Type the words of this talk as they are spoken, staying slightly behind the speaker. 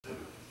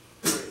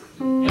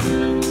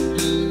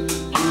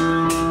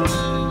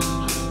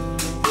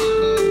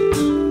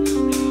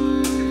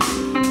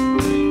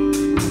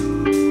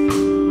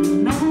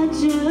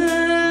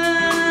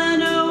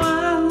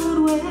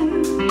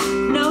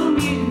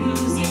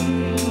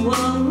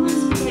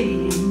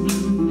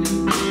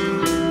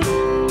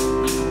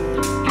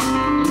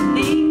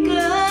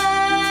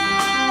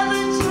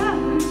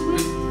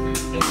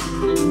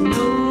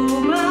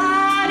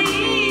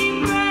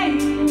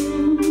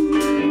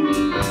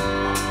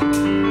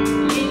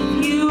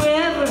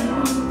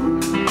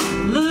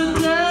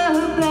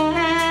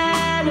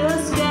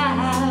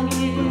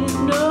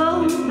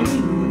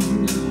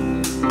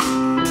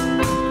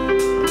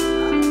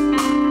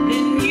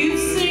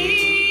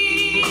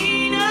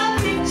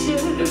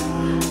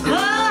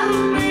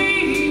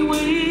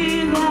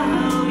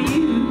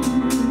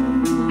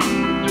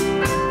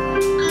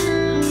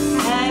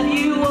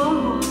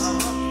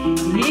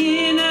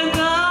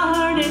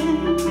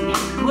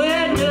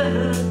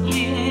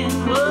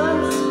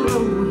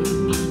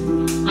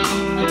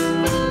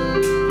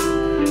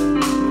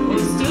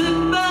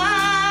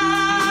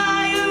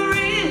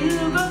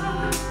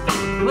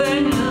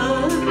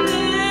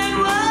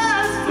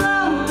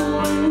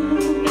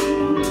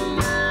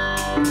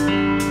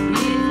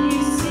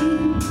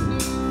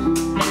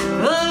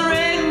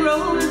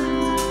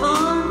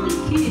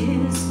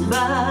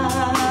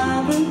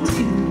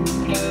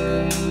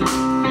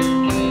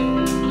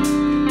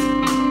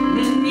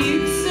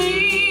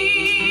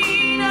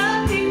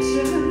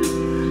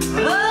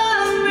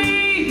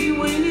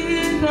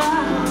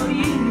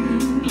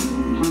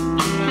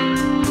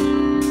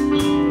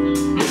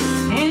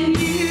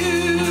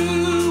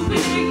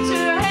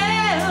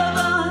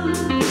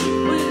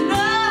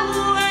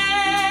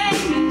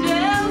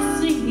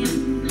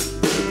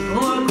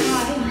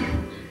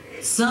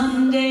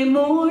Sunday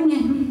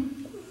morning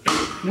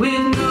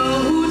with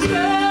no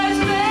church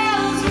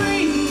bells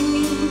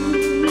ringing.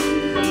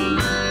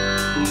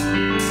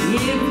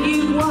 If you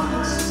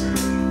watched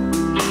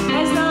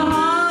as the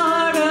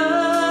heart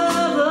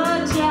of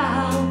a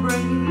child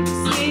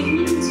breaks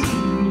in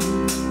two,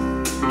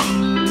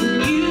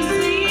 you've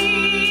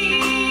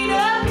seen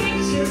a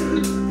picture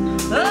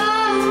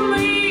of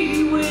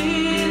me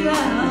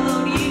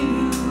without you.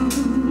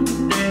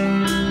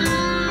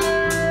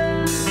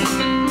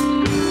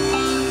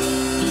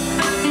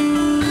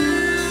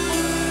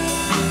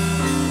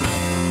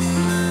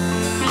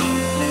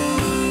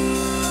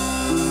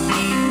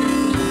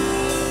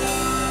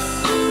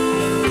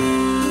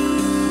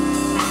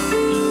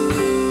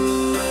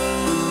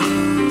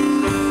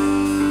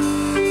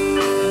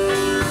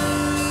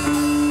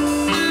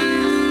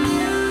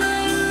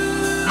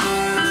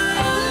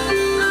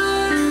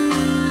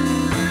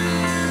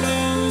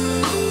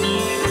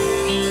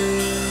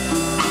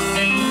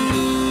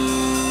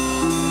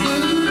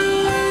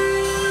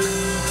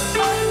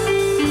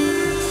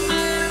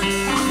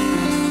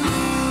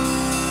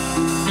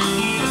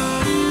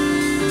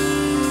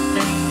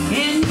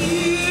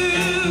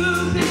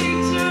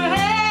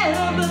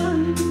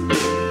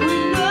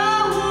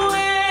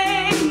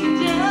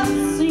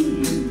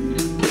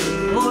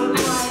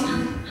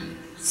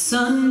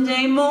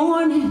 Sunday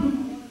morning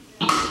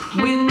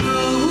with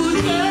no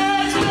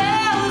church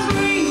bells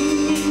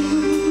ringing.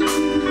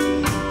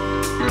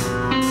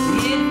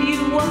 If you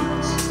watch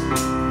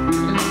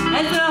as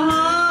the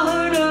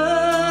heart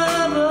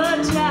of a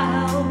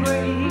child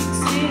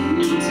breaks in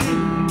two,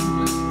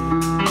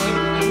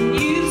 and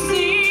you've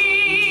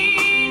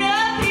seen a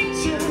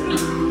picture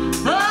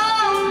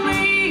of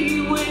me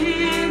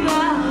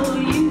without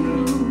you.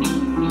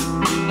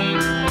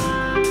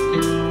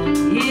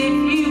 If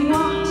you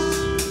watch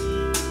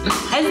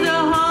as the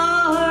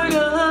heart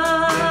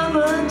of a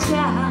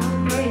child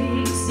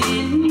breaks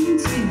in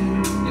two,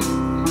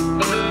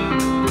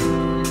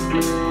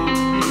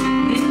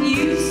 then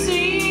you've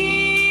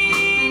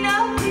seen a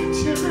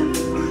picture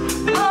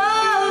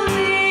of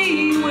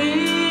me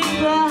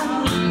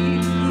without you.